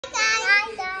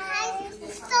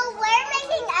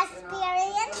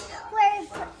experience where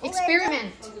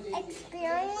Experiment.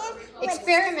 Experiment.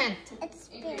 Experiment.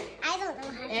 I don't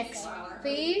know how to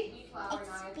say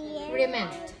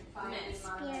Experiment.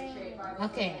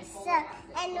 Okay. So,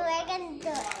 and we're gonna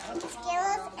do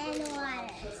Skittles and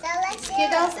water. So let's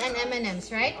Skittles and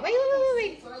M&Ms, right?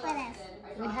 Wait. What else?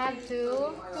 We have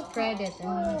to spread it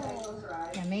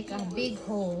and make a big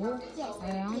hole, Yes. a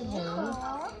round hole.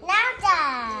 Now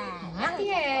done. Not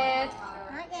yet.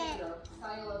 Okay.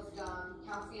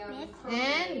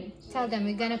 And tell them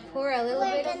we're gonna pour a little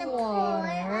bit of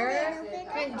water.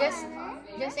 And just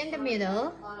in the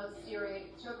middle.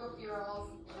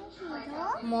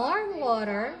 More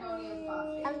water.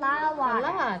 A lot of water. A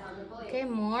lot. Okay,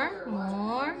 more.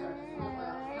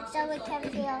 So we can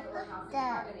feel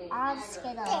all the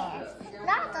Skittles.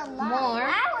 Not a lot. More.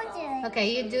 I will do it. Okay,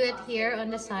 you do it here on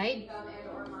the side.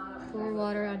 Pour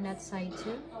water on that side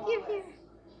too. Here.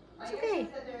 It's okay.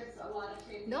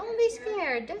 Don't be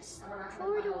scared. Just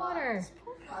pour the water.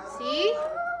 See?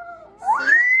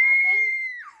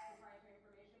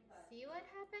 See what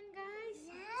happened, guys?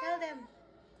 Yeah. Tell them.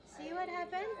 See what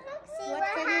happened?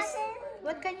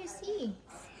 What can you see?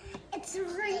 It's a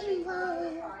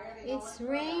rainbow. It's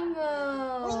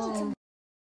rainbow.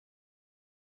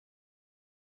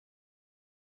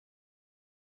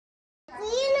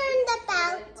 We learned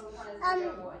about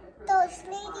those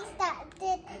ladies that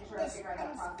did this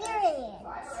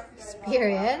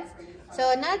Experience?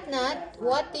 So, Nat,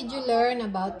 what did you learn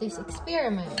about this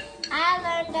experiment? I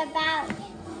learned about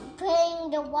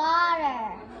putting the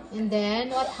water. And then,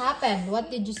 what happened?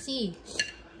 What did you see?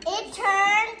 It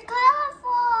turned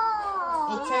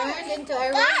colorful. It turned into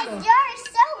a Guys, rainbow. you're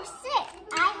so sick.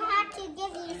 I have to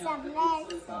give you some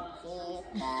medicine.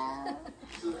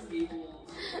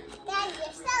 Guys,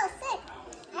 you're so sick.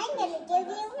 I'm going to give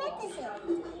you medicine.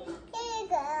 Here you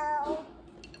go.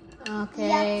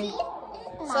 Okay.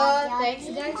 Yucky? So, thanks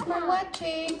guys for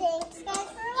watching. Thanks guys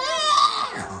for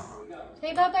watching.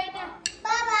 Say bye-bye na.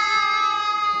 Bye-bye.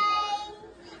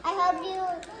 I hope you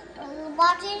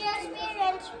watching your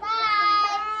experience.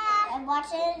 Bye. And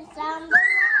watching some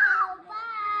below.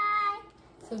 Bye.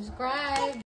 Subscribe.